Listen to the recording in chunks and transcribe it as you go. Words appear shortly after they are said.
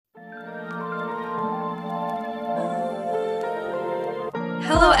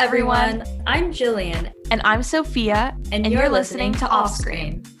Hello, everyone. I'm Jillian. And I'm Sophia. And you're listening to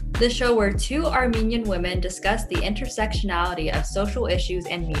Offscreen, the show where two Armenian women discuss the intersectionality of social issues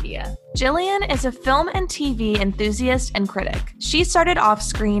and media. Jillian is a film and TV enthusiast and critic. She started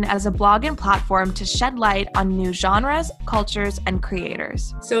Offscreen as a blog and platform to shed light on new genres, cultures, and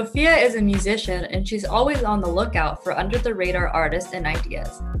creators. Sophia is a musician, and she's always on the lookout for under-the-radar artists and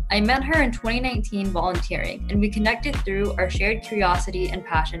ideas. I met her in 2019 volunteering, and we connected through our shared curiosity and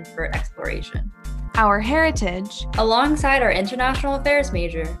passion for exploration. Our heritage, alongside our international affairs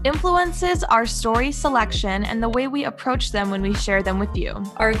major, influences our story selection and the way we approach them when we share them with you.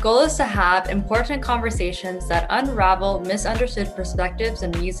 Our goal is to have important conversations that unravel misunderstood perspectives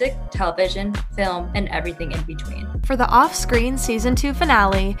in music, television, film, and everything in between. For the Offscreen Season 2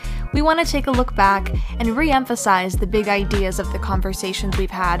 finale, we want to take a look back and re-emphasize the big ideas of the conversations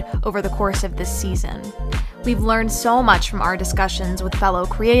we've had over the course of this season. We've learned so much from our discussions with fellow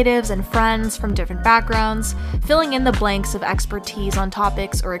creatives and friends from different backgrounds, filling in the blanks of expertise on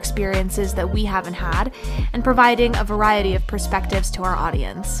topics or experiences that we haven't had, and providing a variety of perspectives to our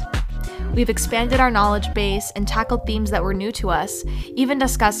audience. We've expanded our knowledge base and tackled themes that were new to us, even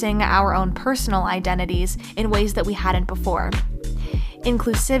discussing our own personal identities in ways that we hadn't before.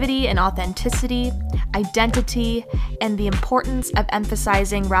 Inclusivity and authenticity, identity, and the importance of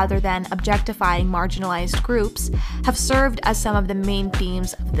emphasizing rather than objectifying marginalized groups have served as some of the main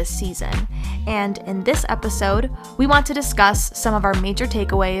themes of this season. And in this episode, we want to discuss some of our major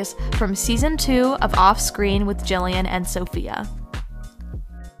takeaways from Season 2 of Offscreen with Jillian and Sophia.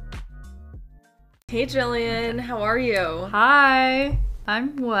 Hey Jillian, how are you? Hi,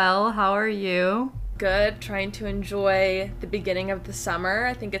 I'm well. How are you? Good, trying to enjoy the beginning of the summer.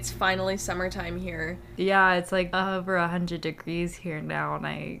 I think it's finally summertime here. Yeah, it's like over 100 degrees here now, and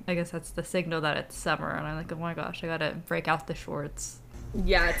I guess that's the signal that it's summer, and I'm like, oh my gosh, I gotta break out the shorts.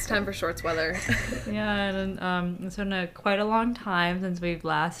 Yeah, it's time for shorts weather. Yeah, and it's been quite a long time since we've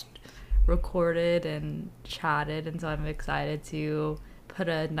last recorded and chatted, and so I'm excited to put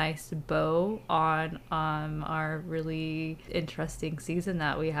a nice bow on our really interesting season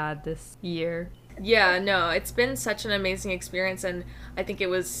that we had this year. Yeah, no, it's been such an amazing experience, and I think it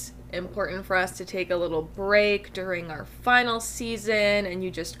was important for us to take a little break during our final season, and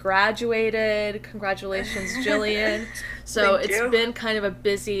you just graduated. Congratulations, Jillian. So it's been kind of a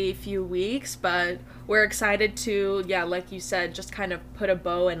busy few weeks, but we're excited to, like you said, just kind of put a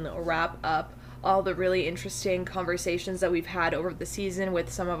bow and wrap up all the really interesting conversations that we've had over the season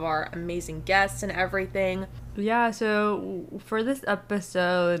with some of our amazing guests and everything. Yeah, so for this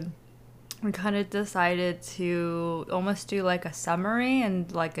episode, we kind of decided to almost do like a summary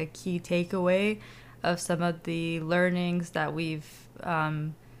and like a key takeaway of some of the learnings that we've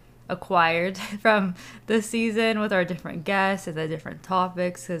acquired from the season with our different guests and the different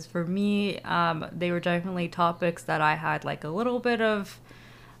topics. Because for me, they were definitely topics that I had like a little bit of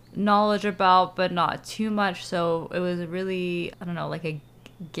knowledge about, but not too much. So it was really, I don't know, like a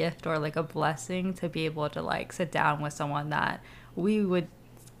gift or like a blessing to be able to like sit down with someone that we would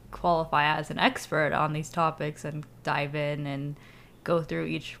qualify as an expert on these topics and dive in and go through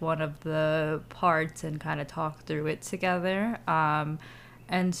each one of the parts and kind of talk through it together.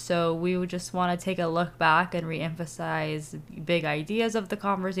 And so we would just want to take a look back and re-emphasize big ideas of the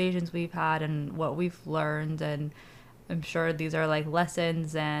conversations we've had and what we've learned. And I'm sure these are like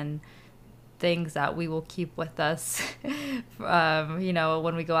lessons and things that we will keep with us,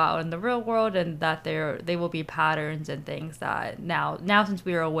 when we go out in the real world, and that they will be patterns and things that now since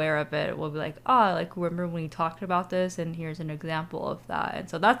we are aware of it, we'll be like, remember when we talked about this, and here's an example of that. And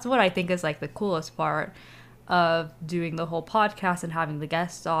so that's what I think is like the coolest part of doing the whole podcast and having the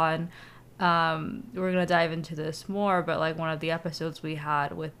guests on. We're gonna dive into this more, but like one of the episodes we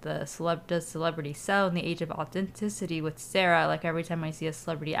had with the celebrity sell in the age of authenticity with Sarah, like every time I see a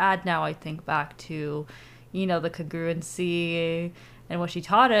celebrity ad now, I think back to, the congruency and what she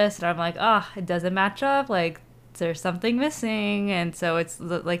taught us, and I'm like, it doesn't match up, like there's something missing. And so it's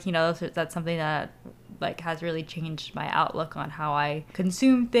like, that's something that like has really changed my outlook on how I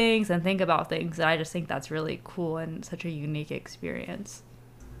consume things and think about things, and I just think that's really cool and such a unique experience.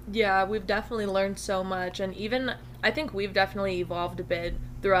 Yeah, we've definitely learned so much, and even I think we've definitely evolved a bit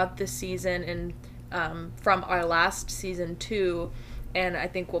throughout this season and from our last season too, and I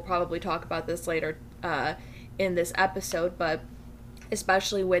think we'll probably talk about this later in this episode, but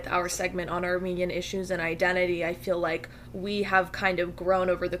especially with our segment on Armenian issues and identity, I feel like we have kind of grown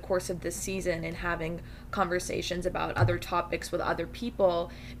over the course of this season in having conversations about other topics with other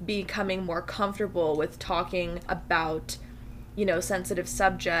people, becoming more comfortable with talking about sensitive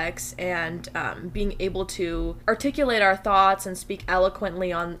subjects, and being able to articulate our thoughts and speak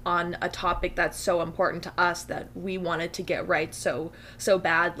eloquently on a topic that's so important to us that we wanted to get right so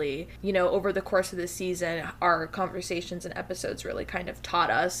badly. Over the course of the season, our conversations and episodes really kind of taught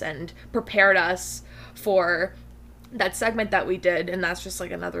us and prepared us for that segment that we did, and that's just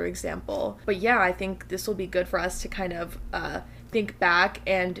like another example. But yeah, I think this will be good for us to kind of think back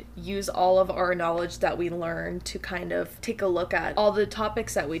and use all of our knowledge that we learned to kind of take a look at all the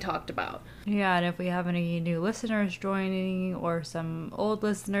topics that we talked about. Yeah, and if we have any new listeners joining or some old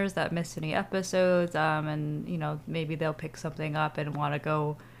listeners that missed any episodes, and maybe they'll pick something up and want to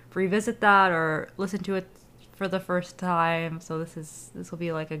go revisit that or listen to it for the first time. So this will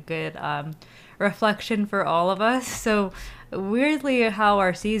be like a good reflection for all of us. So weirdly, how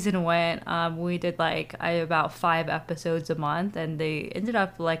our season went, we did about 5 episodes a month, and they ended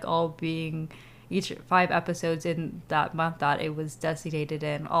up all being each 5 episodes in that month that it was designated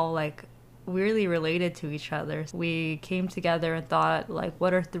in, all weirdly related to each other. We came together and thought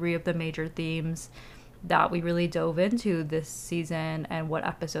what are 3 of the major themes that we really dove into this season and what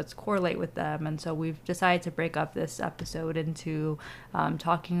episodes correlate with them. And so we've decided to break up this episode into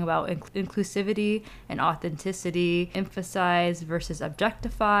talking about inclusivity and authenticity, emphasize versus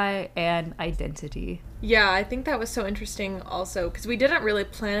objectify, and identity. Yeah, I think that was so interesting also because we didn't really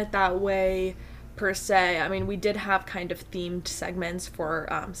plan it that way per se. I mean, we did have kind of themed segments for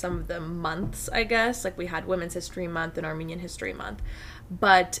some of the months, I guess. We had Women's History Month and Armenian History Month.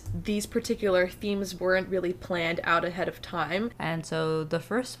 But these particular themes weren't really planned out ahead of time. And so the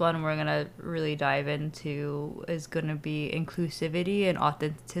first one we're going to really dive into is going to be inclusivity and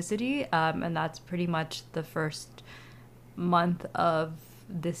authenticity. And that's pretty much the first month of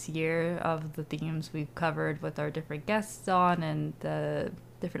this year of the themes we've covered with our different guests on, and the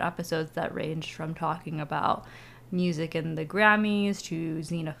different episodes that ranged from talking about music and the Grammys to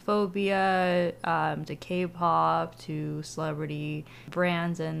xenophobia, to K-pop, to celebrity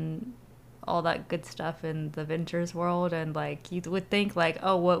brands and all that good stuff in the ventures world. And you would think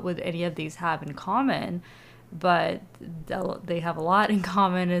oh, what would any of these have in common? But they have a lot in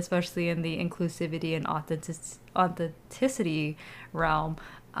common, especially in the inclusivity and authenticity realm.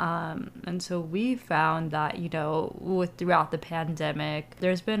 And so we found that, throughout the pandemic,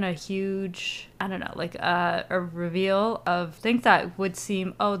 there's been a huge, a reveal of things that would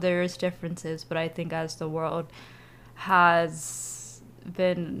seem, there's differences. But I think as the world has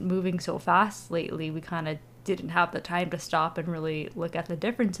been moving so fast lately, we kind of didn't have the time to stop and really look at the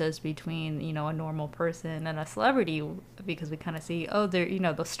differences between, a normal person and a celebrity, because we kind of see,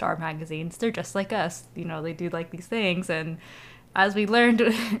 they're, those star magazines, they're just like us, they do these things. And as we learned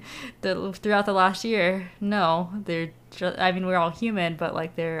throughout the last year, no, we're all human,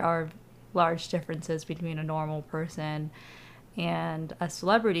 but there are large differences between a normal person and a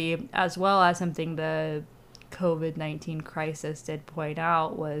celebrity, as well as something the COVID-19 crisis did point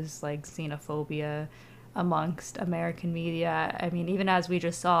out was xenophobia amongst American media. I mean, even as we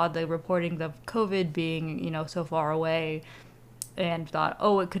just saw the reporting of COVID being, so far away, and thought,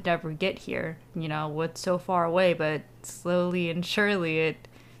 it could never get here, what's so far away, but slowly and surely it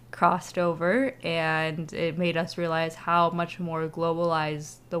crossed over, and it made us realize how much more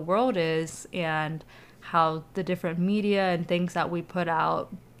globalized the world is, and how the different media and things that we put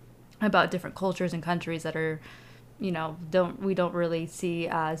out about different cultures and countries that are, we don't really see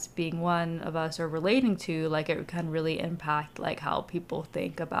as being one of us or relating to, it can really impact how people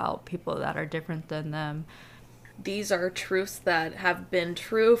think about people that are different than them. These are truths that have been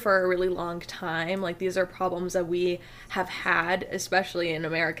true for a really long time. These are problems that we have had, especially in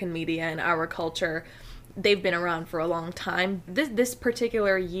American media and our culture. They've been around for a long time. This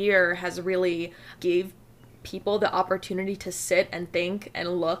particular year has really gave people the opportunity to sit and think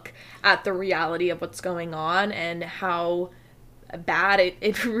and look at the reality of what's going on and how bad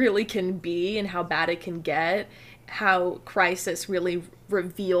it really can be and how bad it can get, how crisis really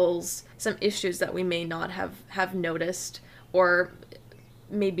reveals some issues that we may not have noticed or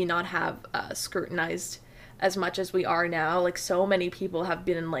maybe not have scrutinized as much as we are now. So many people have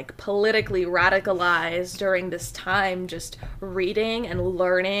been politically radicalized during this time, just reading and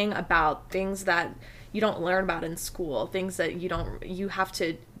learning about things that you don't learn about in school, things that you have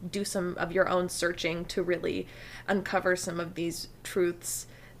to do some of your own searching to really uncover some of these truths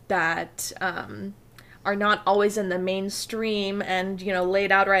that are not always in the mainstream and,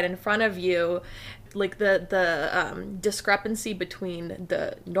 laid out right in front of you. like the discrepancy between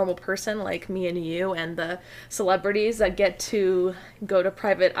the normal person like me and you and the celebrities that get to go to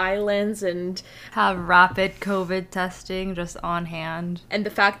private islands and have rapid COVID testing just on hand. And the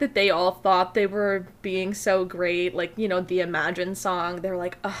fact that they all thought they were being so great, like, you know, the Imagine song, they're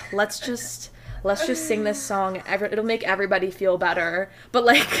like, oh, let's just sing this song. It'll make everybody feel better. But,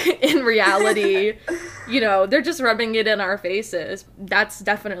 like, in reality, you know, they're just rubbing it in our faces. That's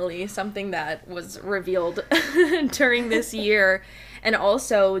definitely something that was revealed during this year. And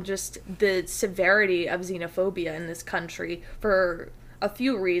also just the severity of xenophobia in this country for a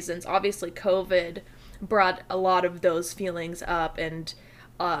few reasons. Obviously, COVID brought a lot of those feelings up, and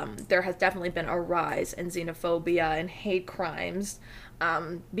there has definitely been a rise in xenophobia and hate crimes.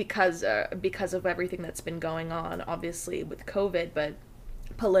 Because of everything that's been going on, obviously, with COVID, but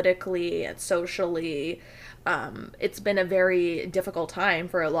politically and socially, it's been a very difficult time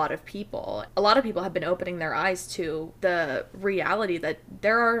for a lot of people. A lot of people have been opening their eyes to the reality that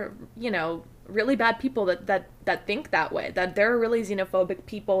there are, you know, really bad people that think that way, that there are really xenophobic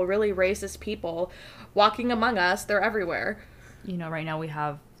people, really racist people walking among us. They're everywhere. You know, right now we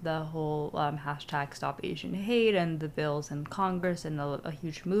have the whole hashtag Stop Asian Hate and the bills in Congress and a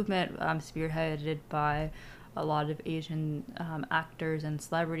huge movement spearheaded by a lot of Asian actors and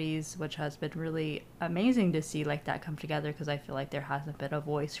celebrities, which has been really amazing to see like that come together, because I feel like there hasn't been a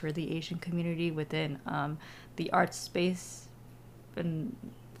voice for the Asian community within the arts space and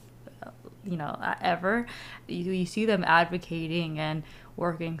you know ever. You see them advocating and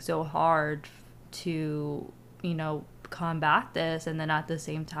working so hard to, you know, combat this, and then at the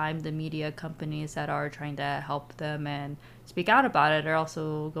same time the media companies that are trying to help them and speak out about it are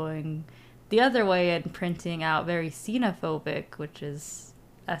also going the other way and printing out very xenophobic, which is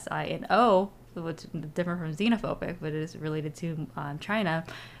SINO, which is different from xenophobic, but it is related to China,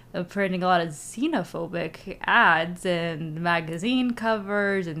 printing a lot of xenophobic ads and magazine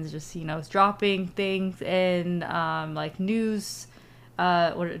covers and just, you know, dropping things in like news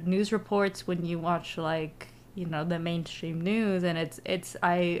reports when you watch like, you know, the mainstream news. And it's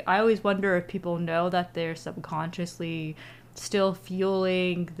I always wonder if people know that they're subconsciously still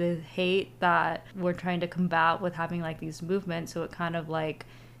fueling the hate that we're trying to combat with having like these movements. So it kind of like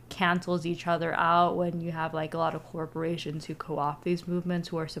cancels each other out when you have like a lot of corporations who co-opt these movements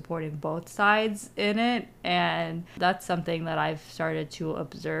who are supporting both sides in it. And that's something that I've started to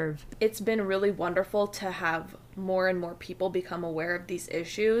observe. It's been really wonderful to have more and more people become aware of these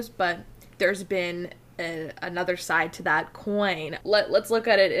issues, but there's been another side to that coin. Let's look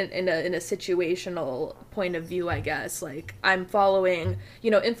at it in a situational point of view, I guess. Like, I'm following,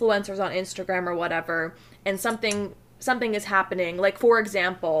 you know, influencers on Instagram or whatever, and something is happening. Like, for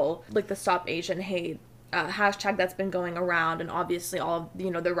example, like the Stop Asian Hate hashtag that's been going around, and obviously all of,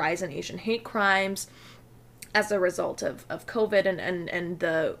 you know, the rise in Asian hate crimes as a result of COVID and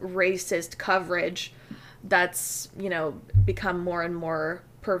the racist coverage that's, you know, become more and more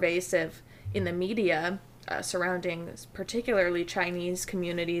pervasive in the media surrounding particularly Chinese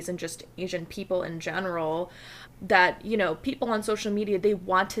communities and just Asian people in general, that, you know, people on social media, they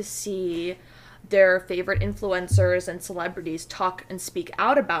want to see their favorite influencers and celebrities talk and speak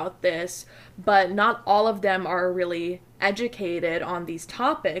out about this, but not all of them are really educated on these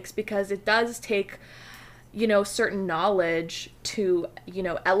topics, because it does take, you know, certain knowledge to, you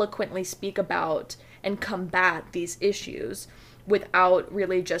know, eloquently speak about and combat these issues without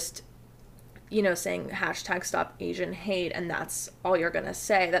really just, you know, saying hashtag Stop Asian Hate and that's all you're gonna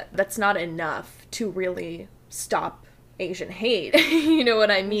say. That's not enough to really stop Asian hate. You know what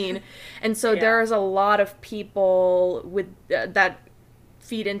I mean? And so there's a lot of people with that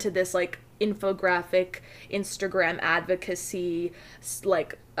feed into this like infographic Instagram advocacy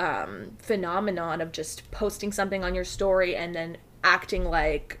like phenomenon of just posting something on your story and then acting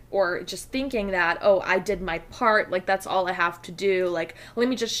like, or just thinking that, oh, I did my part, like that's all I have to do, like let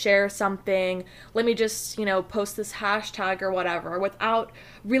me just share something, let me just, you know, post this hashtag or whatever, without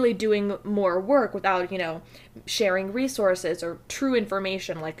really doing more work, without, you know, sharing resources or true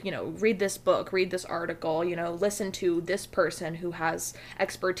information, like, you know, read this book, read this article, you know, listen to this person who has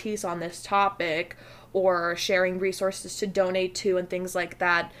expertise on this topic, or sharing resources to donate to and things like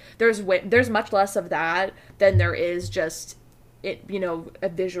that. There's much less of that than there is just it, you know, a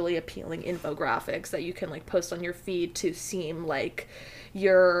visually appealing infographics that you can like post on your feed to seem like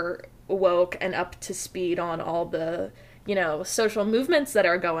you're woke and up to speed on all the, you know, social movements that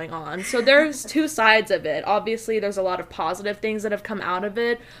are going on. So there's two sides of it. Obviously there's a lot of positive things that have come out of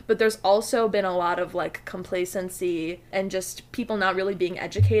it, but there's also been a lot of like complacency and just people not really being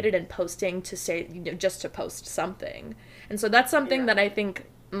educated and posting to say, you know, just to post something. And so that's something that I think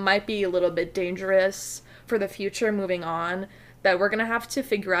might be a little bit dangerous for the future moving on, that we're going to have to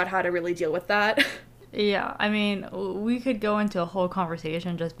figure out how to really deal with that. Yeah, I mean, we could go into a whole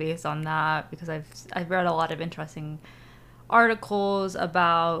conversation just based on that, because I've read a lot of interesting articles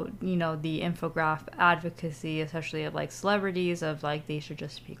about, you know, the infographic advocacy, especially of like celebrities, of like they should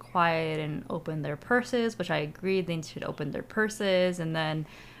just be quiet and open their purses, which I agree, they should open their purses. And then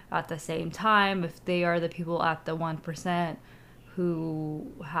at the same time, if they are the people at the 1% who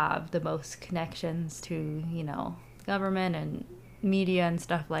have the most connections to, you know, government and media and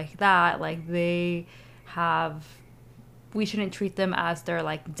stuff like that, like we shouldn't treat them as they're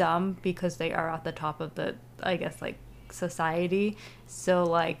like dumb because they are at the top of the, I guess, like society. So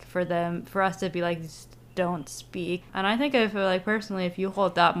like for us to be like, just don't speak. And I think if like personally, if you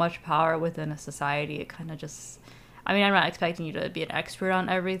hold that much power within a society, it kind of just, I mean, I'm not expecting you to be an expert on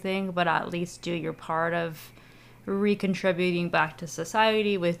everything, but at least do your part of recontributing back to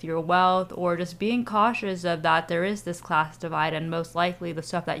society with your wealth, or just being cautious of that there is this class divide, and most likely the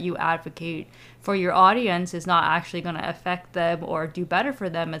stuff that you advocate for your audience is not actually going to affect them or do better for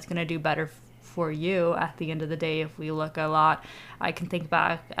them. It's going to do better for you at the end of the day. If we look a lot, I can think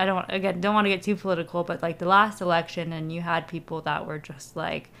back, I don't want to get too political, but like the last election, and you had people that were just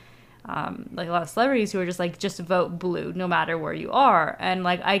like a lot of celebrities who are just like, just vote blue no matter where you are. And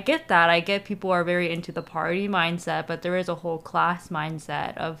like, I get that. I get people are very into the party mindset, but there is a whole class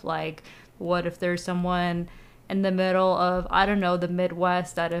mindset of like, what if there's someone in the middle of, I don't know, the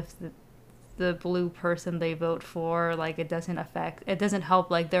Midwest, that if the blue person they vote for, like it doesn't help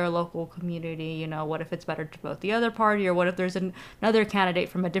like their local community, you know, what if it's better to vote the other party, or what if there's another candidate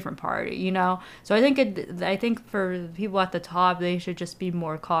from a different party, you know? So I think for people at the top, they should just be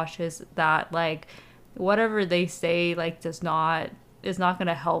more cautious that like whatever they say like is not going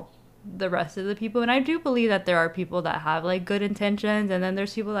to help the rest of the people. And I do believe that there are people that have like good intentions, and then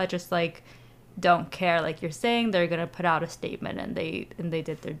there's people that just like don't care. Like you're saying, they're going to put out a statement and they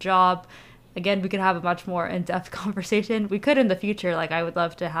did their job. Again, we could have a much more in-depth conversation. We could in the future. Like, I would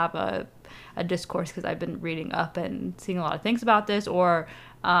love to have a discourse, because I've been reading up and seeing a lot of things about this. Or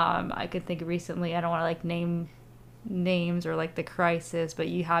I could think recently, I don't want to like name names or like the crisis, but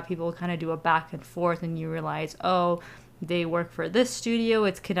you have people kind of do a back and forth, and you realize, oh, they work for this studio,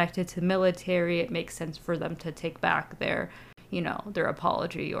 it's connected to military, it makes sense for them to take back their, you know, their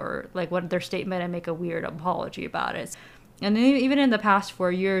apology, or like what their statement, and make a weird apology about it. And then even in the past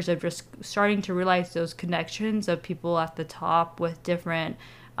 4 years of just starting to realize those connections of people at the top with different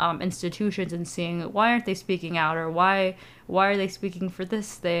institutions, and seeing why aren't they speaking out, or why are they speaking for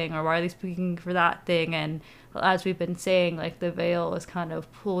this thing, or why are they speaking for that thing. And as we've been saying, like the veil is kind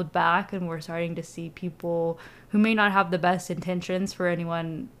of pulled back, and we're starting to see people who may not have the best intentions for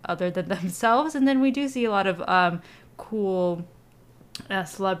anyone other than themselves. And then we do see a lot of cool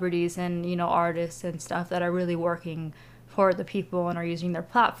celebrities and, you know, artists and stuff that are really working for the people and are using their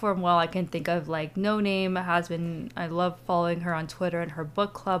platform well. I can think of like No Name I love following her on Twitter and her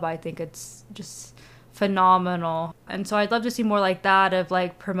book club. I think it's just phenomenal. And so I'd love to see more like that, of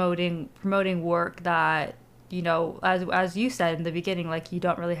like promoting work that, you know, as you said in the beginning, like you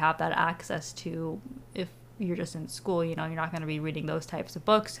don't really have that access to if you're just in school. You know, you're not going to be reading those types of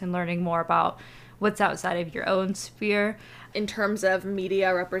books and learning more about what's outside of your own sphere. In terms of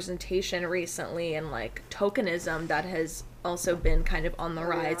media representation recently, and like tokenism, that has also been kind of on the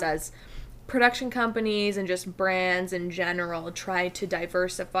rise as production companies and just brands in general try to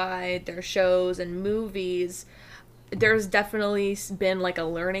diversify their shows and movies. There's definitely been like a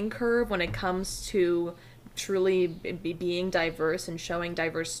learning curve when it comes to truly being diverse and showing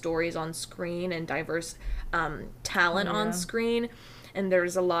diverse stories on screen and diverse talent on screen. And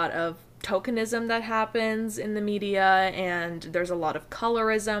there's a lot of tokenism that happens in the media, and there's a lot of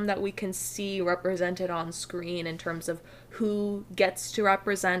colorism that we can see represented on screen in terms of who gets to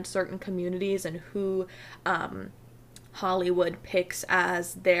represent certain communities, and who Hollywood picks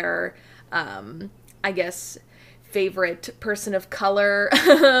as their I guess favorite person of color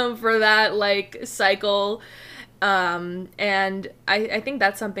for that like cycle. And I think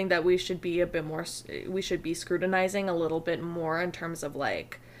that's something that we should be scrutinizing a little bit more, in terms of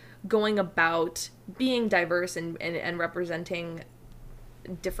like going about being diverse and representing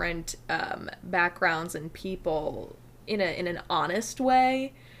different backgrounds and people in an honest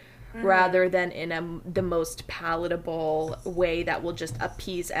way, rather than in the most palatable way that will just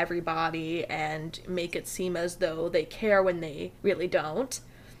appease everybody and make it seem as though they care when they really don't.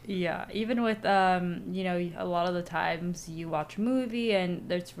 Yeah, even with, you know, a lot of the times you watch a movie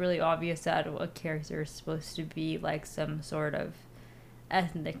and it's really obvious that a character is supposed to be like some sort of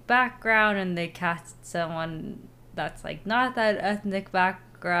ethnic background, and they cast someone that's like not that ethnic background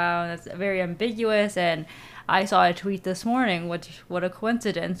background that's very ambiguous. And I saw a tweet this morning, what a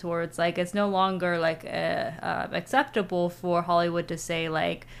coincidence, where it's like it's no longer like acceptable for Hollywood to say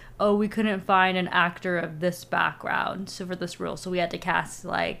like, oh, we couldn't find an actor of this background so for this role, so we had to cast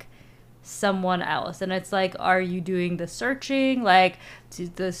like someone else. And it's like, are you doing the searching? Like,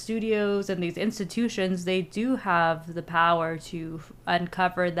 the studios and these institutions, they do have the power to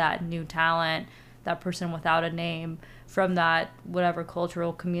uncover that new talent, that person without a name, from that whatever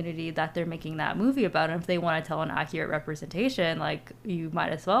cultural community that they're making that movie about. And if they want to tell an accurate representation, like, you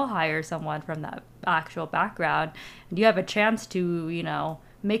might as well hire someone from that actual background, and you have a chance to, you know,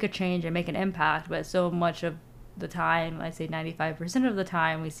 make a change and make an impact. But so much of the time, I say 95% of the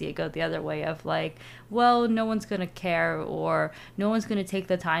time, we see it go the other way of like, well, no one's gonna care, or no one's gonna take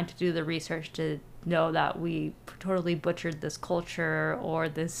the time to do the research to know that we totally butchered this culture or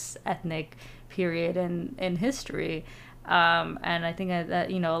this ethnic period in history. And I think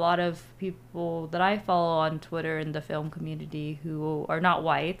that, you know, a lot of people that I follow on Twitter in the film community who are not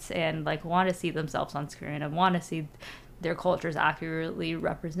white and like want to see themselves on screen and want to see their cultures accurately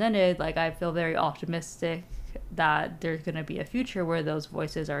represented, like, I feel very optimistic that there's going to be a future where those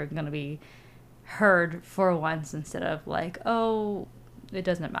voices are going to be heard for once, instead of like, oh, it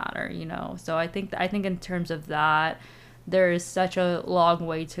doesn't matter, you know. So I think in terms of that, there is such a long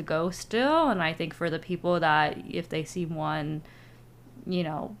way to go still. And I think for the people that, if they see one, you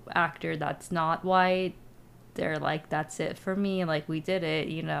know, actor that's not white, they're like, that's it for me, like, we did it,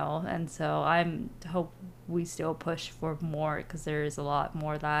 you know. And so I'm hope we still push for more, because there is a lot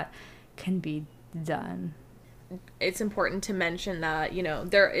more that can be done. It's important to mention that, you know,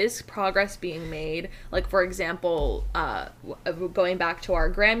 there is progress being made. Like, for example, going back to our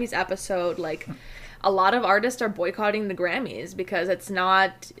Grammys episode, like, a lot of artists are boycotting the Grammys because it's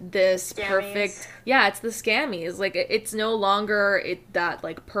not this scammies. Perfect... Yeah, it's the scammies. Like, it's no longer that,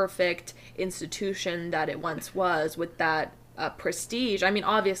 like, perfect institution that it once was, with that prestige. I mean,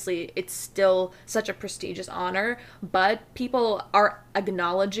 obviously, it's still such a prestigious honor, but people are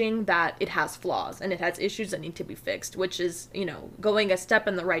acknowledging that it has flaws and it has issues that need to be fixed, which is, you know, going a step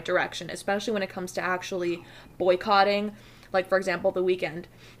in the right direction, especially when it comes to actually boycotting, like, for example, The Weeknd.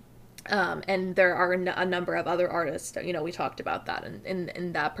 And there are a number of other artists, you know, we talked about that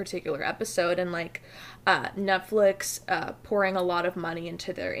in that particular episode. And like, Netflix pouring a lot of money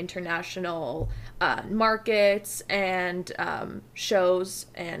into their international markets and shows,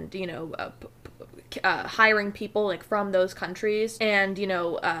 and, you know, hiring people like from those countries, and, you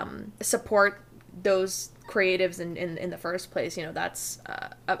know, support those creatives in the first place. You know, that's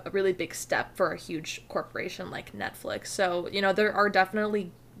a really big step for a huge corporation like Netflix. So, you know, there are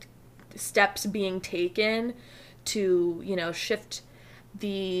definitely steps being taken to, you know, shift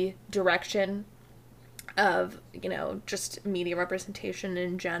the direction of, you know, just media representation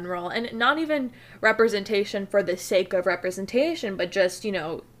in general, and not even representation for the sake of representation, but just, you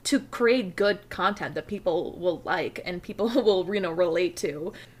know, to create good content that people will like and people will, you know, relate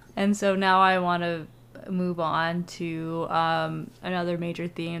to. And so now I want to move on to another major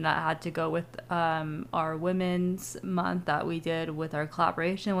theme that had to go with our Women's Month that we did with our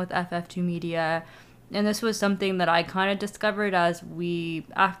collaboration with FF2 Media. And this was something that I kind of discovered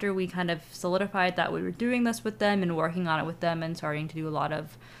after we kind of solidified that we were doing this with them and working on it with them, and starting to do a lot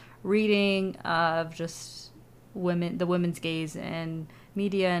of reading of just the women's gaze in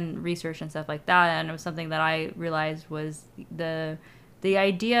media and research and stuff like that. And it was something that I realized was the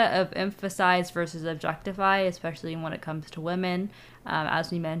idea of emphasize versus objectify, especially when it comes to women. As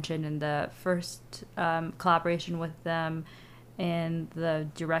we mentioned in the first collaboration with them, in the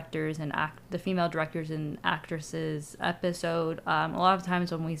directors and the female directors and actresses episode, a lot of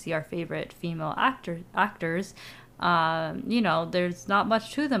times when we see our favorite female actors, you know, there's not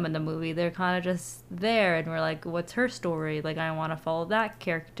much to them in the movie. They're kind of just there, and we're like, what's her story? Like, I want to follow that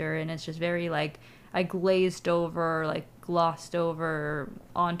character. And it's just very like, I glazed over, like glossed over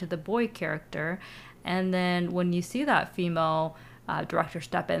onto the boy character. And then when you see that female director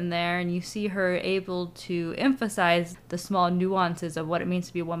step in there, and you see her able to emphasize the small nuances of what it means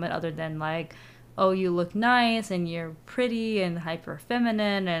to be a woman, other than like, oh, you look nice and you're pretty and hyper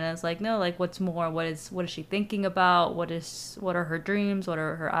feminine. And it's like, no, like, what's more? What is she thinking about? What are her dreams? What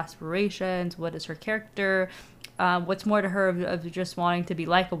are her aspirations? What is her character? What's more to her of just wanting to be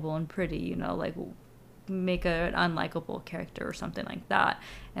likable and pretty, you know, like make an unlikable character or something like that.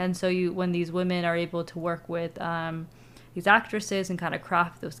 And so when these women are able to work with these actresses and kind of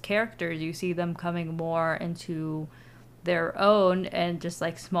craft those characters, you see them coming more into their own, and just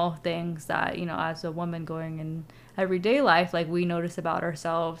like small things that, you know, as a woman going in everyday life, like we notice about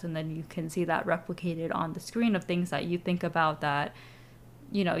ourselves, and then you can see that replicated on the screen of things that you think about that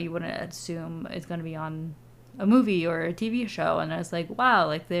you know, you wouldn't assume it's going to be on a movie or a TV show. And I was like, wow,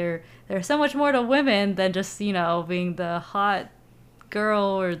 like there's so much more to women than just, you know, being the hot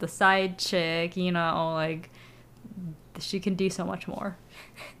girl or the side chick, you know, like she can do so much more.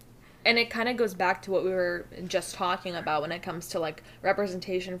 And it kind of goes back to what we were just talking about when it comes to like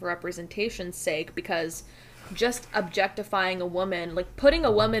representation for representation's sake, because just objectifying a woman, like putting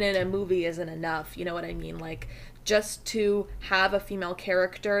a woman in a movie isn't enough, you know what I mean? Like just to have a female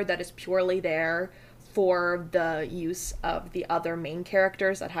character that is purely there for the use of the other main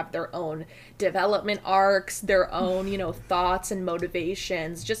characters that have their own development arcs, their own, you know, thoughts and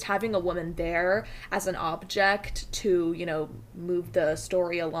motivations. Just having a woman there as an object to, you know, move the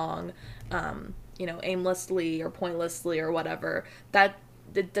story along, you know, aimlessly or pointlessly or whatever, that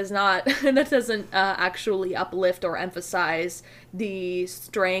does not, that doesn't actually uplift or emphasize the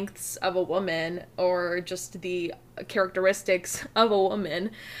strengths of a woman or just the characteristics of a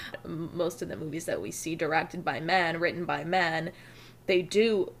woman. Most of the movies that we see directed by men, written by men, they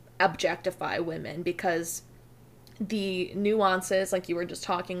do objectify women because the nuances, like you were just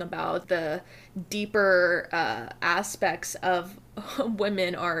talking about, the deeper aspects of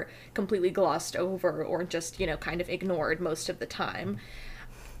women are completely glossed over or just, you know, kind of ignored most of the time.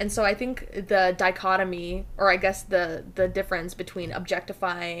 And so I think the dichotomy, or I guess the difference between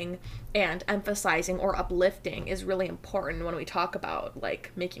objectifying and emphasizing or uplifting is really important when we talk about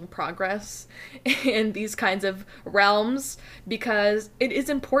like making progress in these kinds of realms, because it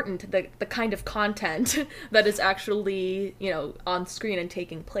is important that the kind of content that is actually, you know, on screen and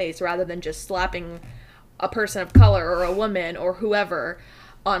taking place, rather than just slapping a person of color or a woman or whoever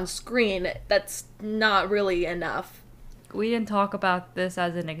on screen. That's not really enough. We didn't talk about this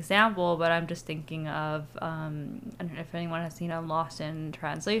as an example, but I'm just thinking of, I don't know if anyone has seen Lost in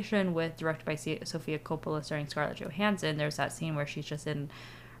Translation, directed by Sofia Coppola, starring Scarlett Johansson. There's that scene where she's just in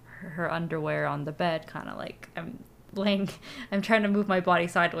her underwear on the bed, kind of like, I'm trying to move my body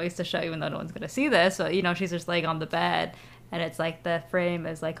sideways to show, even though no one's going to see this, so, you know, she's just laying on the bed, and it's like the frame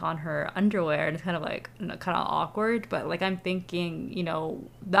is like on her underwear, and it's kind of like, you know, kind of awkward, but like I'm thinking, you know,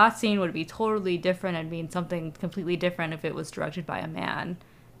 that scene would be totally different and mean something completely different if it was directed by a man.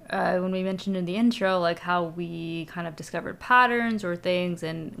 When we mentioned in the intro, like how we kind of discovered patterns or things,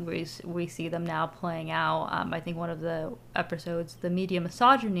 and we see them now playing out. I think one of the episodes, the media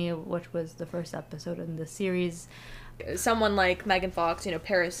misogyny, which was the first episode in the series. Someone like Megan Fox, you know,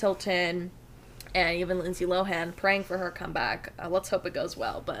 Paris Hilton, and even Lindsay Lohan, praying for her comeback. Let's hope it goes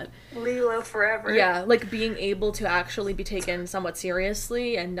well, but... Lilo forever. Yeah, like being able to actually be taken somewhat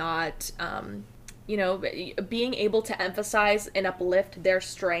seriously and not, you know, being able to emphasize and uplift their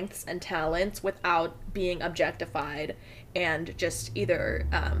strengths and talents without being objectified and just either...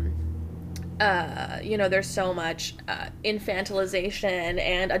 you know, there's so much infantilization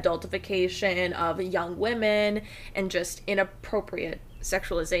and adultification of young women and just inappropriate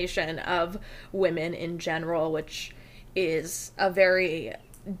sexualization of women in general, which is a very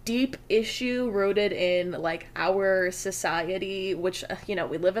deep issue rooted in like our society, which, you know,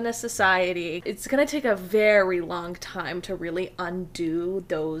 we live in a society. It's gonna take a very long time to really undo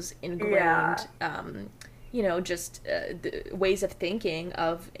those ingrained you know, just the ways of thinking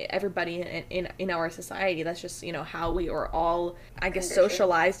of everybody in our society. That's just, you know, how we are all, I guess,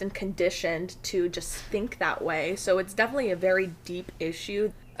 socialized and conditioned to just think that way. So it's definitely a very deep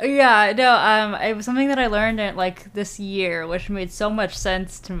issue. Yeah, no, it was something that I learned in, like, this year, which made so much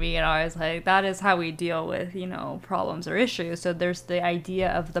sense to me, and I was like, that is how we deal with, you know, problems or issues. So there's the idea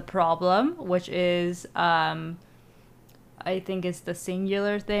of the problem, which is, I think is the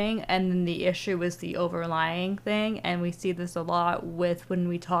singular thing, and then the issue is the overlying thing, and we see this a lot with when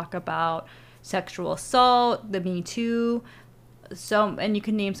we talk about sexual assault, the Me Too, and you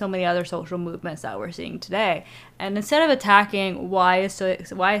can name so many other social movements that we're seeing today. And instead of attacking why is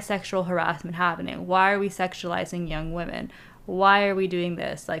sexual harassment happening, why are we sexualizing young women, why are we doing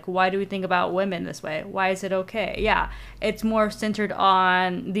this? Like, why do we think about women this way? Why is it okay? Yeah, it's more centered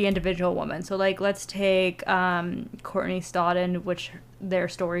on the individual woman. So, like, let's take Courtney Stodden, which their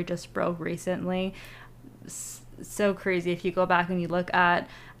story just broke recently. So crazy. If you go back and you look at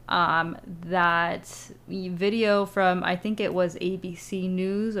that video from, I think it was ABC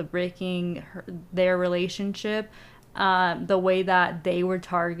News, of breaking their relationship, the way that they were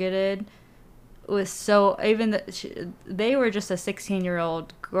targeted was so, they were just a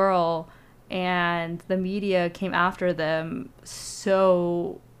 16-year-old girl, and the media came after them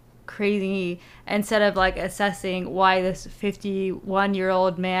so crazy, instead of like assessing why this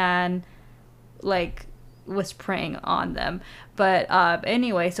 51-year-old man like was preying on them. But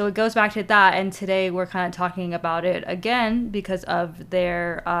anyway, so it goes back to that, and today we're kind of talking about it again because of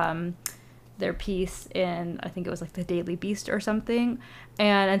their piece in, I think it was like the Daily Beast or something.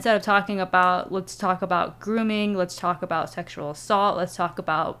 And instead of talking about, let's talk about grooming, let's talk about sexual assault, let's talk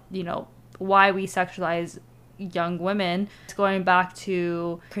about, you know, why we sexualize young women. It's going back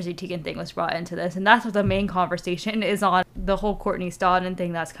to Chrissy Teigen thing was brought into this, and that's what the main conversation is on. The whole Courtney Stodden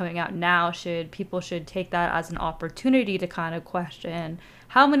thing that's coming out now, people should take that as an opportunity to kind of question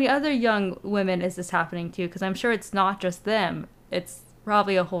how many other young women is this happening to, because I'm sure it's not just them, it's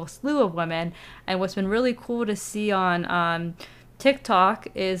probably a whole slew of women. And what's been really cool to see on TikTok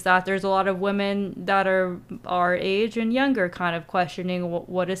is that there's a lot of women that are our age and younger kind of questioning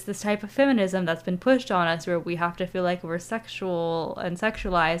what is this type of feminism that's been pushed on us, where we have to feel like we're sexual and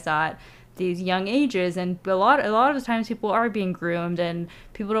sexualized at these young ages. And a lot of the times people are being groomed, and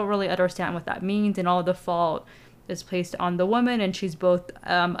people don't really understand what that means, and all the fault is placed on the woman, and she's both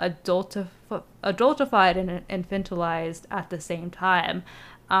adultified and infantilized at the same time.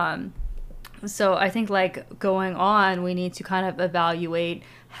 So I think, like, going on, we need to kind of evaluate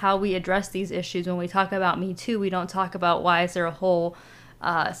how we address these issues. When we talk about Me Too, we don't talk about why is there a whole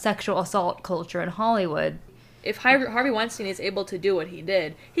sexual assault culture in Hollywood. If Harvey Weinstein is able to do what he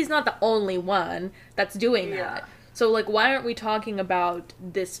did, he's not the only one that's doing that. So, like, why aren't we talking about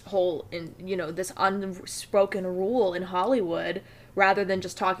this whole, this unspoken rule in Hollywood, rather than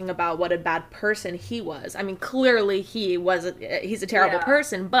just talking about what a bad person he was? I mean, clearly he's a terrible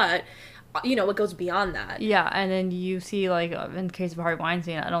person, but, it goes beyond that. Yeah, and then you see, like, in the case of Harvey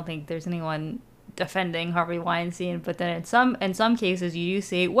Weinstein, I don't think there's anyone defending Harvey Weinstein, but then in some cases you do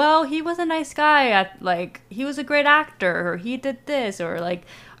see, well, he was a nice guy, he was a great actor, or he did this, or, like,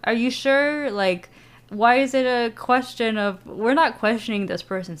 are you sure? Like, why is it a question of, we're not questioning this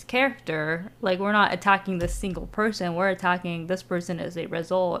person's character, like, we're not attacking this single person, we're attacking this person as a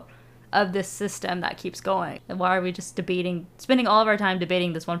result of this system that keeps going. And why are we just spending all of our time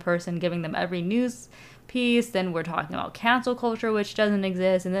debating this one person, giving them every news piece? Then we're talking about cancel culture, which doesn't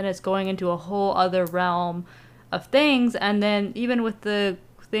exist, and then it's going into a whole other realm of things. And then even with the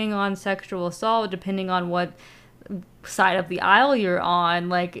thing on sexual assault, depending on what side of the aisle you're on,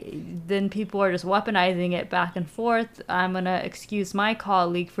 like, then people are just weaponizing it back and forth. I'm gonna excuse my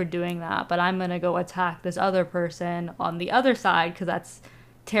colleague for doing that, but I'm gonna go attack this other person on the other side because that's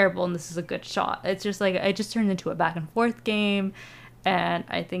terrible and this is a good shot. It's just like, it just turns into a back and forth game, and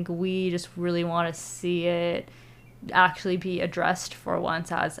I think we just really want to see it actually be addressed for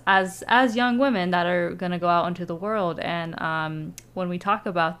once as young women that are going to go out into the world. And when we talk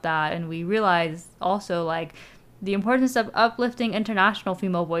about that, and we realize also, like, the importance of uplifting international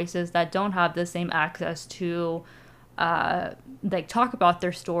female voices that don't have the same access to talk about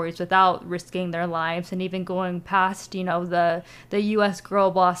their stories without risking their lives, and even going past, the U.S.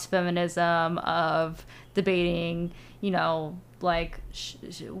 girl boss feminism of debating, the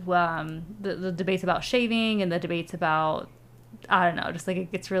debates about shaving and the debates about, I don't know, just like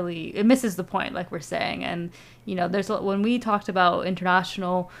it misses the point, like we're saying. And, when we talked about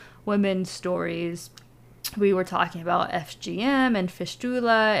international women's stories, we were talking about FGM and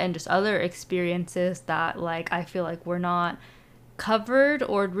fistula and just other experiences that, like, I feel like we're not covered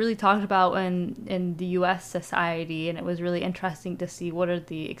or really talked about in the U.S. society. And it was really interesting to see what are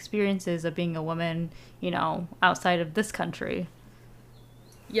the experiences of being a woman, outside of this country.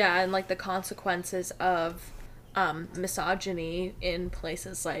 Yeah, and, like, the consequences of misogyny in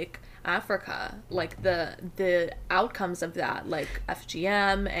places like Africa, like the outcomes of that, like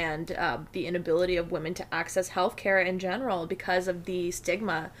FGM and the inability of women to access healthcare in general because of the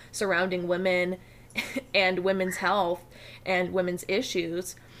stigma surrounding women and women's health and women's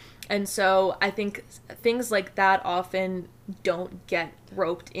issues. And so I think things like that often don't get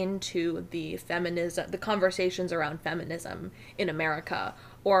roped into the conversations around feminism in America,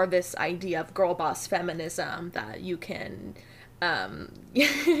 or this idea of girl boss feminism that you can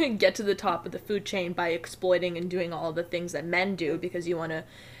get to the top of the food chain by exploiting and doing all of the things that men do because you want to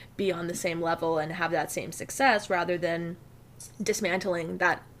be on the same level and have that same success, rather than dismantling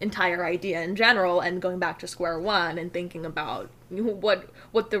that entire idea in general and going back to square one and thinking about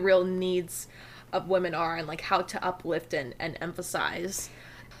what the real needs of women are, and, like, how to uplift and emphasize.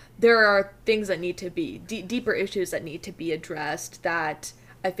 There are things that need to be deeper issues that need to be addressed, that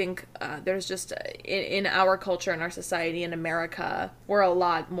I think there's just, in our culture, in our society, in America, we're a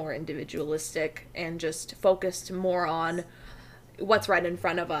lot more individualistic and just focused more on what's right in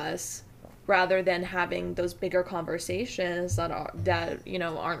front of us. rather than having those bigger conversations that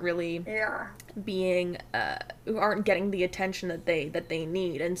aren't really being aren't getting the attention that they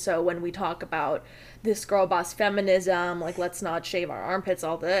need. And so when we talk about this girl boss feminism, like, let's not shave our armpits,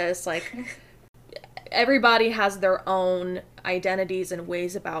 all this, like, everybody has their own identities and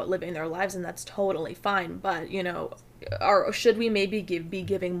ways about living their lives, and that's totally fine. But should we maybe be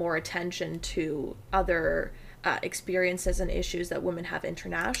giving more attention to other experiences and issues that women have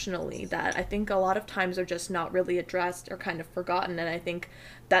internationally that I think a lot of times are just not really addressed or kind of forgotten? And I think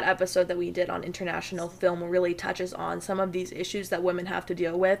that episode that we did on international film really touches on some of these issues that women have to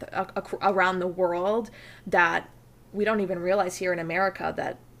deal with around the world that we don't even realize here in America,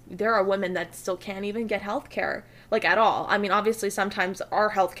 that there are women that still can't even get health care, like, at all. I mean, obviously sometimes our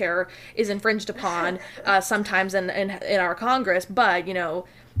health care is infringed upon, sometimes in our Congress, but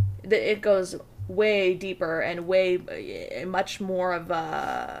it goes way deeper and way much more of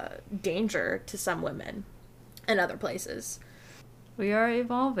a danger to some women and other places. We are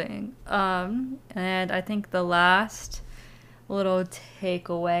evolving. And I think the last little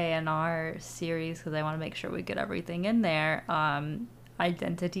takeaway in our series, because I want to make sure we get everything in there,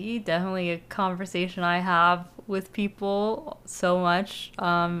 identity, definitely a conversation I have with people so much,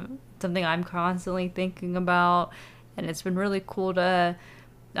 something I'm constantly thinking about, and it's been really cool to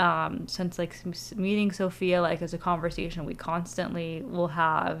since like meeting Sophia, like, as a conversation we constantly will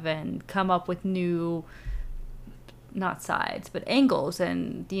have and come up with new, not sides, but angles,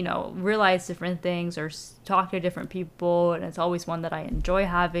 and realize different things or talk to different people, and it's always one that I enjoy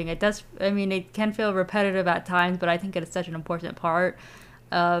having. It can feel repetitive at times, but I think it is such an important part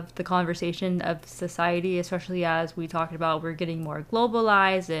of the conversation of society, especially as we talked about, we're getting more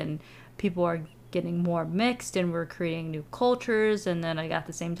globalized and people are getting more mixed and we're creating new cultures, and then at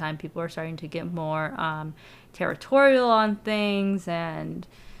the same time people are starting to get more territorial on things, and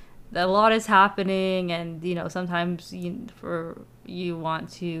a lot is happening, and sometimes you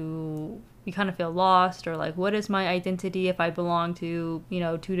kind of feel lost, or like, what is my identity if I belong to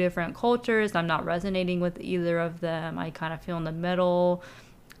two different cultures? I'm not resonating with either of them. I kind of feel in the middle.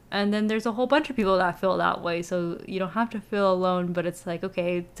 And then there's a whole bunch of people that feel that way, so you don't have to feel alone, but it's like,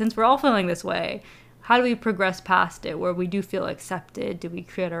 okay, since we're all feeling this way, how do we progress past it where we do feel accepted? Do we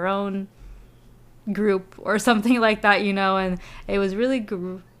create our own group or something like that, and it was really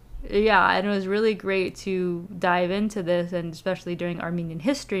and it was really great to dive into this, and especially during Armenian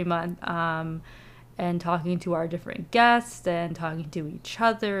History Month, and talking to our different guests and talking to each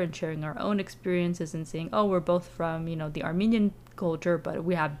other and sharing our own experiences and seeing, we're both from, the Armenian culture, but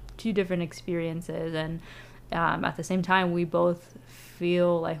we have two different experiences, and at the same time we both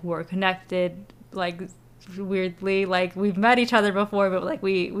feel like we're connected, like, weirdly, like we've met each other before, but like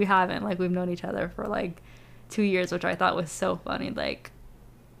we haven't, like, we've known each other for like 2 years, which I thought was so funny, like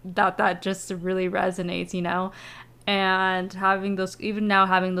that just really resonates, and having those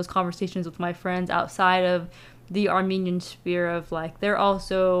conversations with my friends outside of the Armenian sphere of, like, they're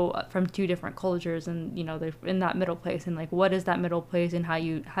also from two different cultures, and they're in that middle place, and like, what is that middle place and how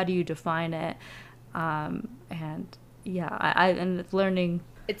do you define it, and it's learning.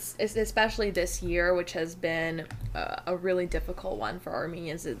 It's especially this year, which has been a really difficult one for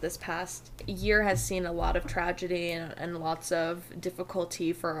Armenians. This past year has seen a lot of tragedy and lots of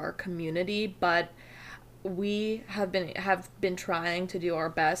difficulty for our community, but we have been trying to do our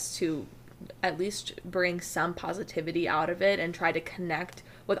best to at least bring some positivity out of it and try to connect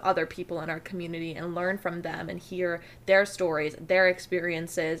with other people in our community and learn from them and hear their stories, their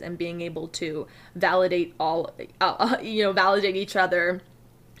experiences, and being able to validate validate each other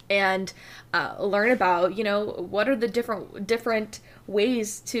and learn about, what are the different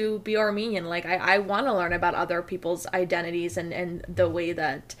ways to be Armenian. Like, I want to learn about other people's identities and the way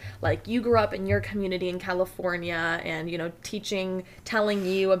that, like, you grew up in your community in California, and, telling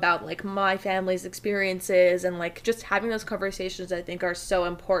you about, like, my family's experiences, and, like, just having those conversations, I think, are so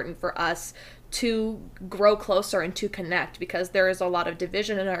important for us to grow closer and to connect, because there is a lot of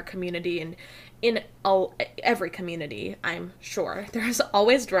division in our community, and in every community, I'm sure there's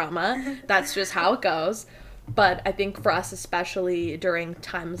always drama. That's just how it goes. But I think for us, especially during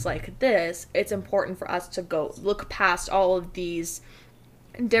times like this, it's important for us to go look past all of these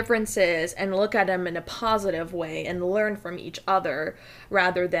differences and look at them in a positive way and learn from each other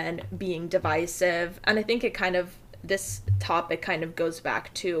rather than being divisive. And I think this topic kind of goes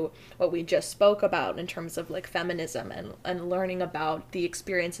back to what we just spoke about in terms of, like, feminism and learning about the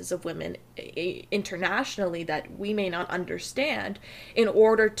experiences of women internationally that we may not understand, in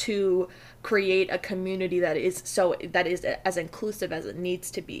order to create a community that is as inclusive as it needs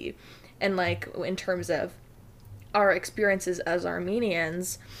to be. And, like, in terms of our experiences as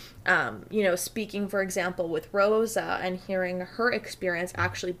Armenians, speaking, for example, with Rosa and hearing her experience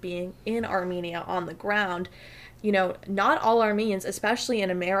actually being in Armenia on the ground, not all Armenians, especially in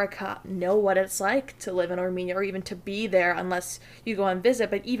America, know what it's like to live in Armenia or even to be there unless you go and visit.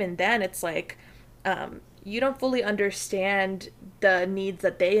 But even then, it's like, you don't fully understand the needs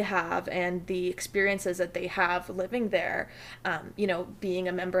that they have and the experiences that they have living there, being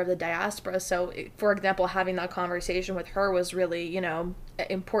a member of the diaspora. So, for example, having that conversation with her was really,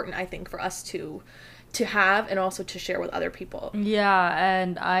 important, I think, for us to have and also to share with other people. Yeah,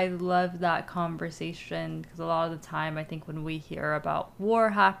 and I love that conversation because a lot of the time I think when we hear about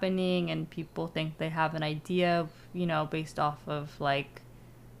war happening and people think they have an idea, based off of like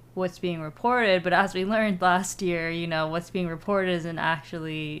what's being reported, but as we learned last year, what's being reported isn't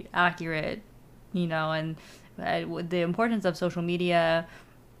actually accurate, and the importance of social media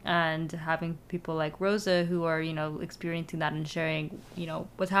and having people like Rosa who are, experiencing that and sharing,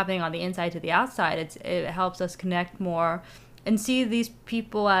 what's happening on the inside to the outside. It helps us connect more and see these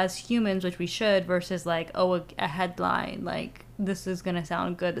people as humans, which we should, versus like, a headline, like this is going to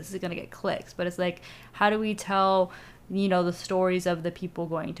sound good, this is going to get clicks. But it's like, how do we tell the stories of the people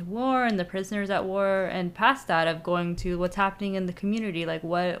going to war and the prisoners at war, and past that of going to what's happening in the community, like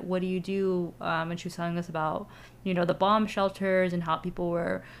what do you do, and she was telling us about the bomb shelters and how people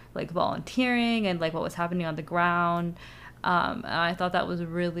were like volunteering and like what was happening on the ground, and I thought that was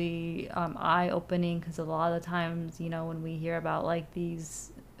really eye-opening, because a lot of the times when we hear about like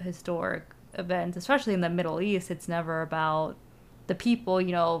these historic events, especially in the Middle East, it's never about the people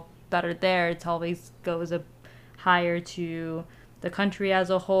that are there. It's always goes higher to the country as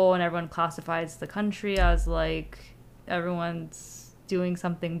a whole, and everyone classifies the country as like everyone's doing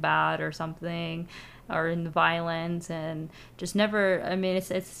something bad or something, or in violence, and just never, I mean, it's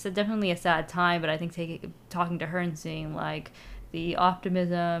definitely a sad time, but I think talking to her and seeing like the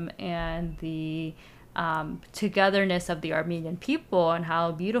optimism and the togetherness of the Armenian people and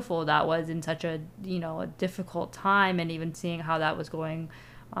how beautiful that was in such a a difficult time, and even seeing how that was going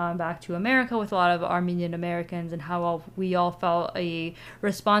back to America with a lot of Armenian Americans, and how we all felt a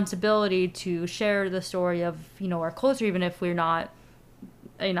responsibility to share the story of, our culture, even if we're not,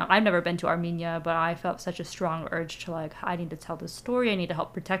 I've never been to Armenia, but I felt such a strong urge to like, I need to tell this story, I need to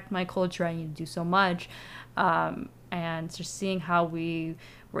help protect my culture, I need to do so much. And just seeing how we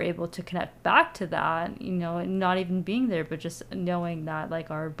were able to connect back to that, not even being there, but just knowing that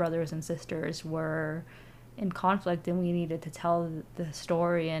like our brothers and sisters were in conflict, and we needed to tell the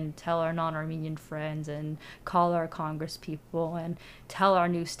story and tell our non-Armenian friends and call our Congress people and tell our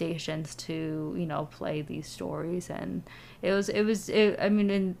news stations to play these stories. And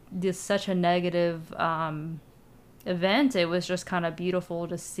in this such a negative event, it was just kind of beautiful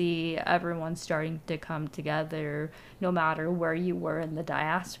to see everyone starting to come together, no matter where you were in the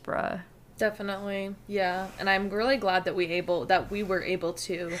diaspora. Definitely, yeah. And I'm really glad that we were able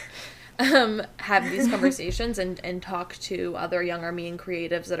to have these conversations and talk to other young Armenian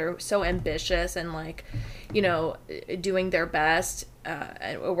creatives that are so ambitious and like, doing their best,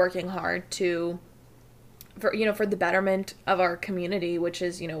 and working hard for the betterment of our community, which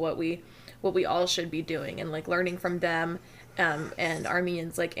is, what we all should be doing, and like learning from them, and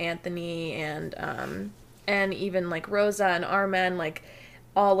Armenians like Anthony and even like Rosa and Armen, like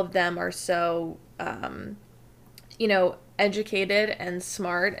all of them are so, educated and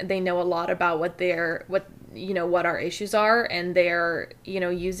smart. They know a lot about what our issues are, and they're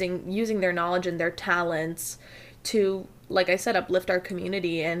using their knowledge and their talents to, like I said, uplift our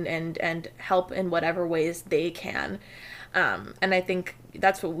community and help in whatever ways they can. And I think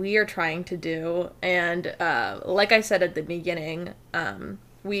that's what we are trying to do. And like I said at the beginning,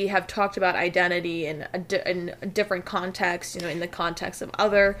 we have talked about identity in a different context, in the context of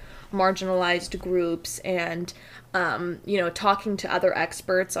other marginalized groups, and talking to other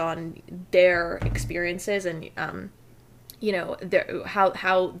experts on their experiences and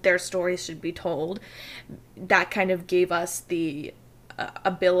how their stories should be told. That kind of gave us the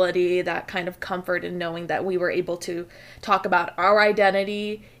ability, that kind of comfort in knowing that we were able to talk about our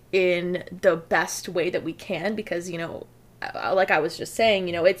identity in the best way that we can, because like I was just saying,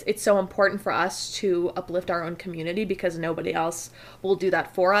 it's so important for us to uplift our own community, because nobody else will do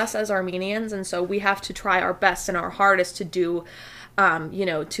that for us as Armenians. And so we have to try our best and our hardest to do,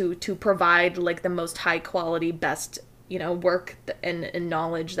 to provide like the most high quality, best, work and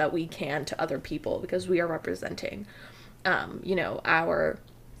knowledge that we can to other people, because we are representing, our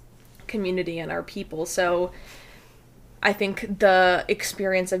community and our people. So I think the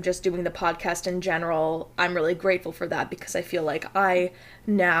experience of just doing the podcast in general, I'm really grateful for that, because I feel like I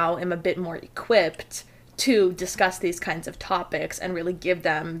now am a bit more equipped to discuss these kinds of topics and really give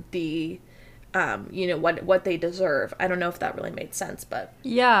them the what they deserve. I don't know if that really made sense, but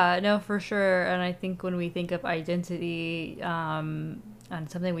yeah, no, for sure. And I think when we think of identity, and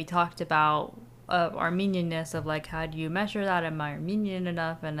something we talked about of Armenianness, of like, how do you measure that? Am I Armenian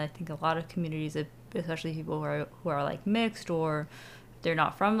enough? And I think a lot of communities, especially people who are like mixed, or they're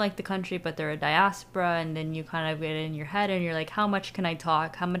not from like the country, but they're a diaspora, and then you kind of get in your head and you're like, how much can I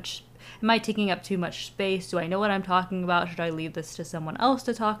talk? How much am I taking up too much space? Do I know what I'm talking about? Should I leave this to someone else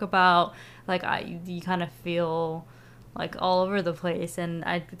to talk about? Like, you kind of feel like all over the place. And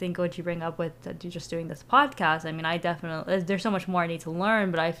I think what you bring up with just doing this podcast, I mean, I definitely, there's so much more I need to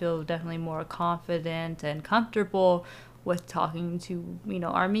learn, but I feel definitely more confident and comfortable with talking to,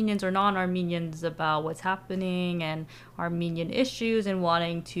 Armenians or non-Armenians about what's happening and Armenian issues, and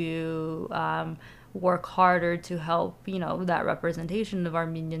wanting to work harder to help, that representation of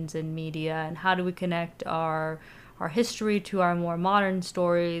Armenians in media, and how do we connect our history to our more modern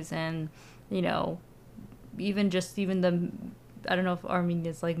stories, and, even the, I don't know if Armenia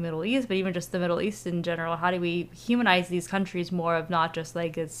is like Middle East, but even just the Middle East in general, how do we humanize these countries more, of not just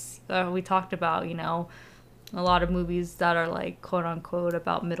like, it's, we talked about, a lot of movies that are like quote unquote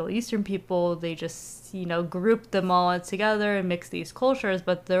about Middle Eastern people, they just, group them all together and mix these cultures,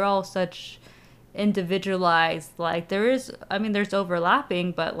 but they're all such individualized. Like, there's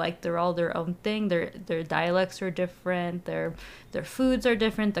overlapping, but like they're all their own thing. Their dialects are different, their foods are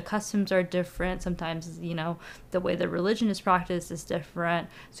different, the customs are different, sometimes the way the religion is practiced is different.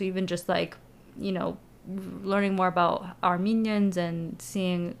 So even just like learning more about Armenians and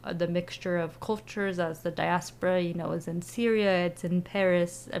seeing the mixture of cultures, as the diaspora, is in Syria, it's in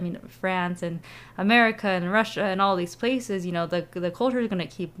Paris, France and America and Russia and all these places, the culture is going to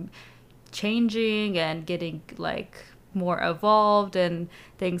keep changing and getting like more evolved and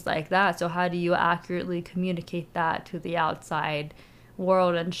things like that. So how do you accurately communicate that to the outside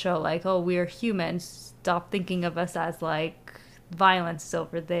world and show like, oh, we're humans, stop thinking of us as like violence is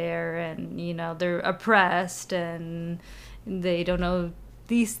over there, and they're oppressed and they don't know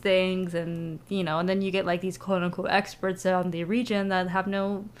these things, and and then you get like these quote unquote experts on the region that have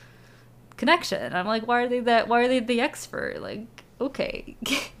no connection. I'm like, why are they the expert? Like, okay.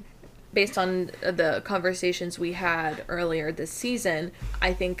 Based on the conversations we had earlier this season,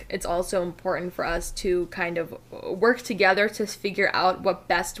 I think it's also important for us to kind of work together to figure out what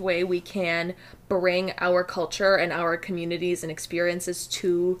best way we can bring our culture and our communities and experiences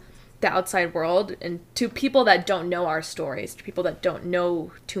to the outside world, and to people that don't know our stories, to people that don't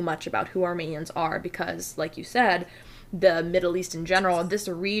know too much about who Armenians are, because like you said, the Middle East in general, this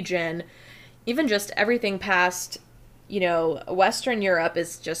region, even just everything past Western Europe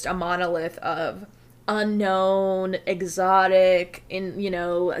is just a monolith of unknown, exotic,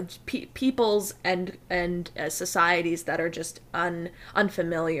 peoples and societies that are just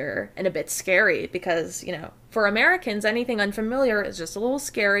unfamiliar and a bit scary, because, for Americans, anything unfamiliar is just a little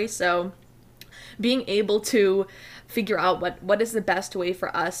scary. So being able to figure out what is the best way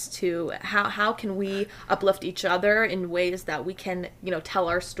for us to, how can we uplift each other in ways that we can, tell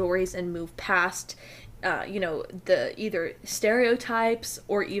our stories and move past the either stereotypes,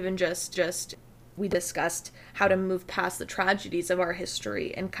 or even just we discussed how to move past the tragedies of our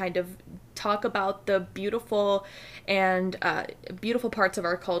history and kind of talk about the beautiful and beautiful parts of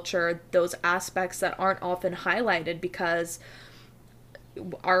our culture, those aspects that aren't often highlighted, because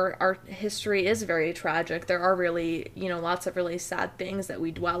our history is very tragic. There are really, lots of really sad things that we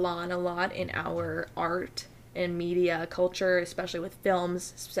dwell on a lot in our art and media culture, especially with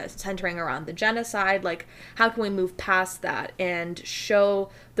films centering around the genocide. Like, how can we move past that and show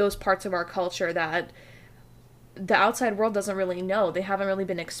those parts of our culture that the outside world doesn't really know? They haven't really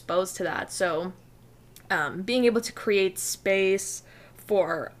been exposed to that. So being able to create space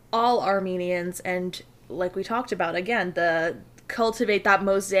for all Armenians, and like we talked about, again, cultivate that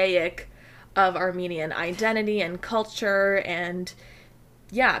mosaic of Armenian identity and culture. And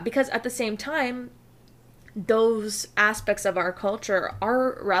yeah, because at the same time, those aspects of our culture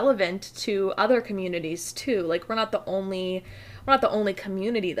are relevant to other communities too. Like, we're not the only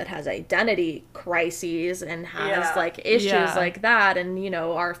community that has identity crises and has like issues like that, and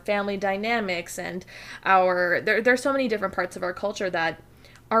our family dynamics and there's so many different parts of our culture that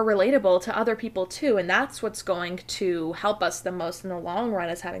are relatable to other people too. And that's what's going to help us the most in the long run,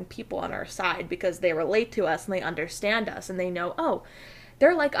 is having people on our side, because they relate to us and they understand us and they know, oh,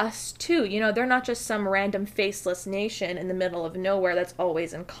 they're like us too. They're not just some random faceless nation in the middle of nowhere that's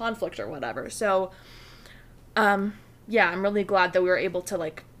always in conflict or whatever. So, I'm really glad that we were able to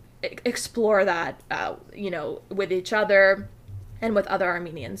like explore that, with each other and with other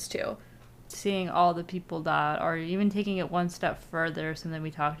Armenians too. seeing all the people that are even taking it one step further, something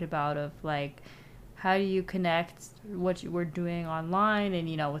we talked about of like, how do you connect what you were doing online and,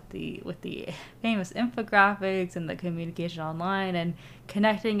 you know, with the famous infographics and the communication online and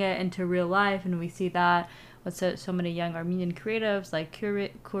connecting it into real life. And we see that with so many young Armenian creatives like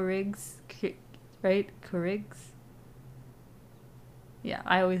Kurigs, right? Kurigs? Yeah,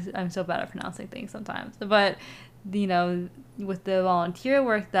 I'm so bad at pronouncing things sometimes. But, you know, with the volunteer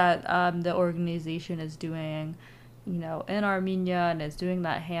work that the organization is doing, you know, in Armenia, and is doing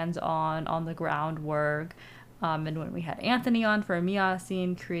that hands-on, on-the-ground work. And when we had Anthony on for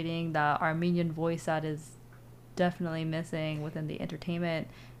Miasin, creating that Armenian voice that is definitely missing within the entertainment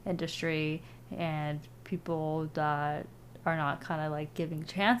industry, and people that are not kind of like giving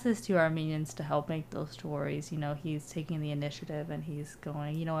chances to Armenians to help make those stories. You know, he's taking the initiative and he's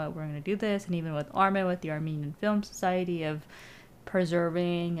going, you know what, we're going to do this. And even with Armin, with the Armenian Film Society, of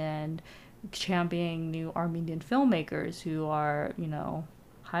preserving and championing new Armenian filmmakers who are, you know,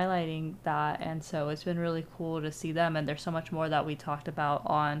 highlighting that. And so it's been really cool to see them. And there's so much more that we talked about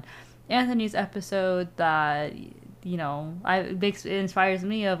on Anthony's episode that, you know, it inspires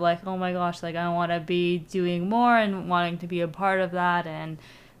me of like, oh my gosh, like I want to be doing more and wanting to be a part of that. And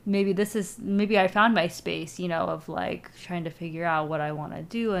maybe I found my space, you know, of like trying to figure out what I want to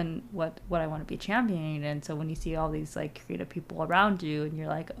do and what I want to be championing. And so when you see all these like creative people around you and you're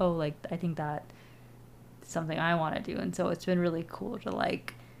like, oh, like I think that's something I want to do. And so it's been really cool to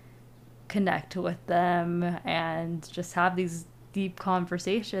like connect with them and just have these deep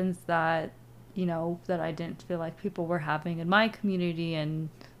conversations that, you know, that I didn't feel like people were having in my community, and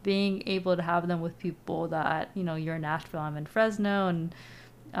being able to have them with people that, you know, you're in Nashville, I'm in Fresno, and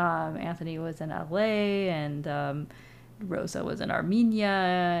Anthony was in LA, and Rosa was in Armenia,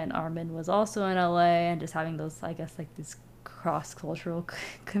 and Armin was also in LA, and just having those, I guess, like these cross-cultural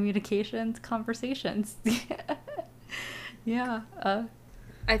communications conversations. Yeah.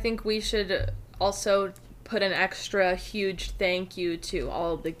 I think we should also put an extra huge thank you to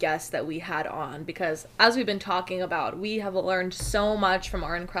all of the guests that we had on, because as we've been talking about, we have learned so much from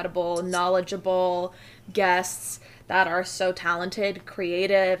our incredible, knowledgeable guests that are so talented,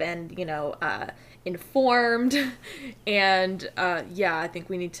 creative, and, you know, informed. And yeah, I think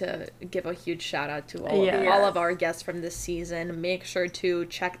we need to give a huge shout out to all of our guests from this season. Make sure to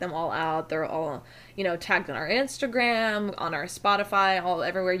check them all out. They're all, you know, tagged on our Instagram, on our Spotify, all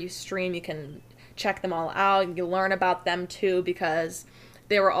everywhere you stream. You can check them all out. You learn about them too, because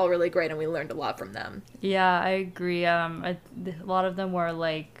they were all really great and we learned a lot from them. Yeah, I agree. A lot of them were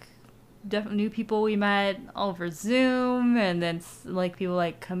like new people we met over Zoom, and then like people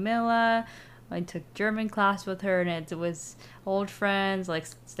like Camilla. I took German class with her, and it was old friends, like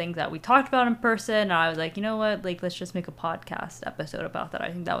things that we talked about in person. And I was like, you know what, like let's just make a podcast episode about that.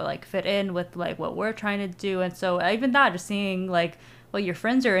 I think that would like fit in with like what we're trying to do. And so even that, just seeing like what your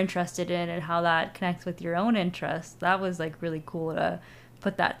friends are interested in and how that connects with your own interests, that was like really cool to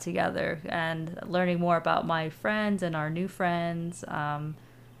put that together, and learning more about my friends and our new friends. I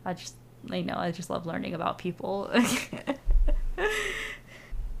just love learning about people.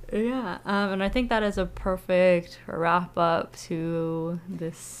 Yeah, and I think that is a perfect wrap up to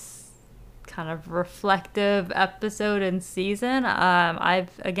this kind of reflective episode and season. I've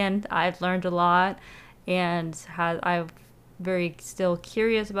learned a lot, and I'm very still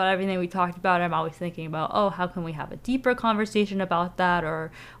curious about everything we talked about. I'm always thinking about, oh, how can we have a deeper conversation about that,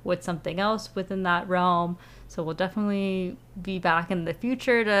 or what's something else within that realm. So we'll definitely be back in the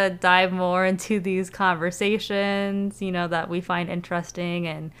future to dive more into these conversations, you know, that we find interesting.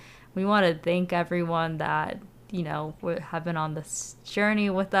 And we want to thank everyone that, you know, have been on this journey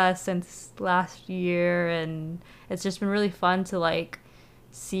with us since last year. And it's just been really fun to like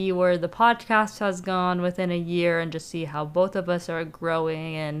see where the podcast has gone within a year, and just see how both of us are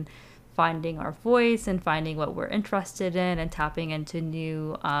growing and finding our voice and finding what we're interested in, and tapping into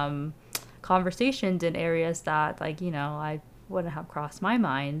new conversations in areas that, like, you know, I wouldn't have crossed my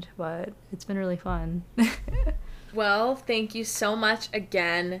mind. But it's been really fun. Well, thank you so much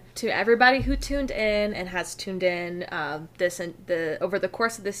again to everybody who tuned in and has tuned in over the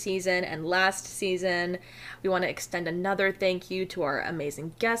course of this season and last season. We want to extend another thank you to our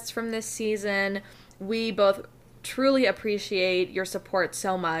amazing guests from this season. We both truly appreciate your support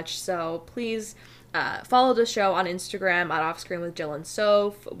so much. So please follow the show on Instagram at Offscreen with Jill and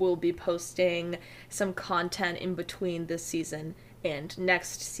Soph. We'll be posting some content in between this season and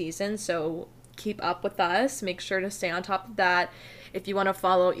next season, so keep up with us. Make sure to stay on top of that. If you want to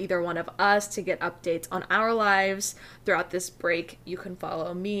follow either one of us to get updates on our lives throughout this break, you can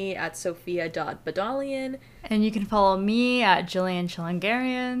follow me at sophia.badalian. And you can follow me at Jillian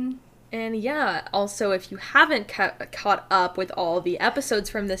Chilangarian. And yeah, also, if you haven't caught up with all the episodes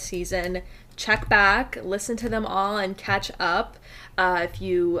from this season, check back, listen to them all, and catch up if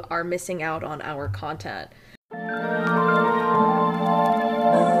you are missing out on our content.